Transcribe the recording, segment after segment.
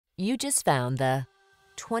You just found the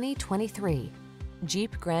 2023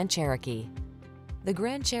 Jeep Grand Cherokee. The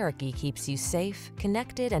Grand Cherokee keeps you safe,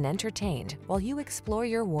 connected, and entertained while you explore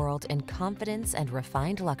your world in confidence and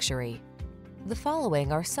refined luxury. The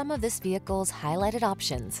following are some of this vehicle's highlighted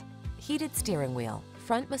options: heated steering wheel,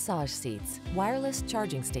 front massage seats, wireless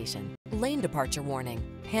charging station, lane departure warning,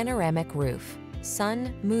 panoramic roof,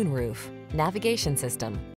 sun, moonroof, navigation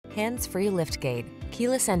system, hands-free liftgate,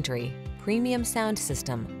 keyless entry, premium sound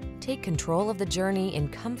system. Take control of the journey in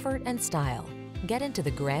comfort and style. Get into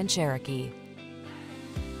the Grand Cherokee.